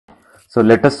So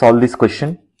let us solve this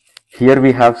question. Here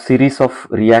we have series of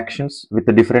reactions with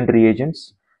the different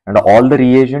reagents, and all the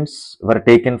reagents were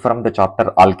taken from the chapter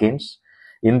alkanes.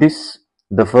 In this,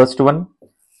 the first one,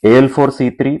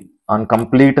 Al4C3 on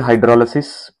complete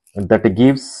hydrolysis, that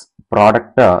gives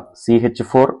product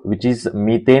CH4, which is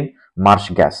methane marsh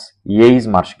gas. A is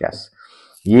marsh gas.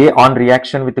 A on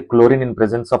reaction with chlorine in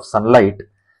presence of sunlight,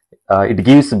 it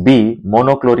gives B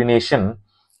monochlorination,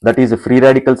 that is a free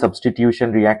radical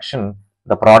substitution reaction.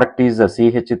 The product is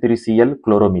CH3Cl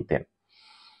chloromethane.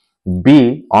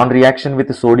 B on reaction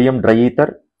with sodium dry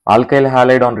ether, alkyl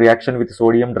halide on reaction with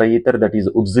sodium dry ether, that is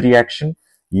Woods reaction,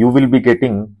 you will be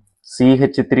getting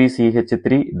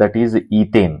CH3CH3, that is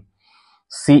ethane.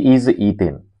 C is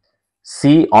ethane.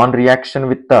 C on reaction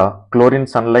with the chlorine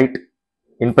sunlight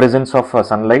in presence of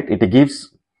sunlight, it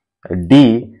gives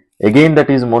D, again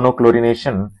that is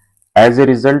monochlorination. As a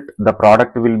result, the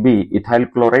product will be ethyl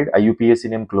chloride,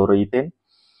 IUPAC chloroethane.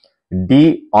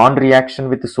 D on reaction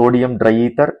with sodium dry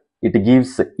ether, it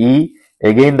gives E,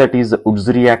 again that is Woods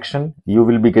reaction, you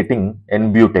will be getting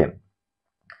N-butane.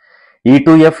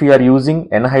 E2F, you are using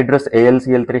anhydrous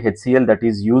AlCl3HCl, that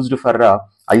is used for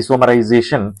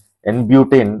isomerization.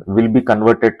 N-butane will be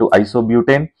converted to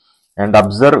isobutane, and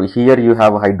observe here you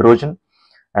have hydrogen,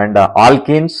 and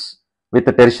alkanes with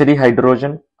tertiary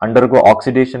hydrogen undergo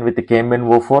oxidation with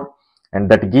KMnO4, and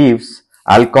that gives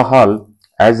alcohol.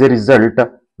 As a result,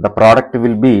 the product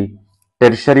will be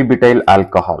tertiary butyl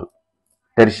alcohol.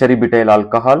 Tertiary butyl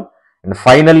alcohol. And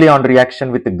finally, on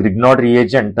reaction with the Grignard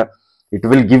reagent, it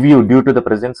will give you, due to the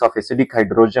presence of acidic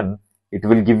hydrogen, it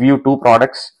will give you two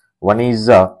products. One is,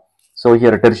 so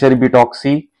here tertiary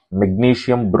butoxy,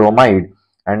 magnesium bromide,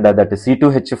 and that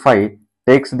C2H5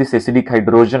 takes this acidic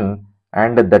hydrogen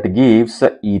and that gives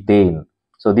ethane.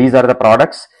 So these are the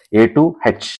products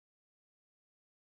A2H.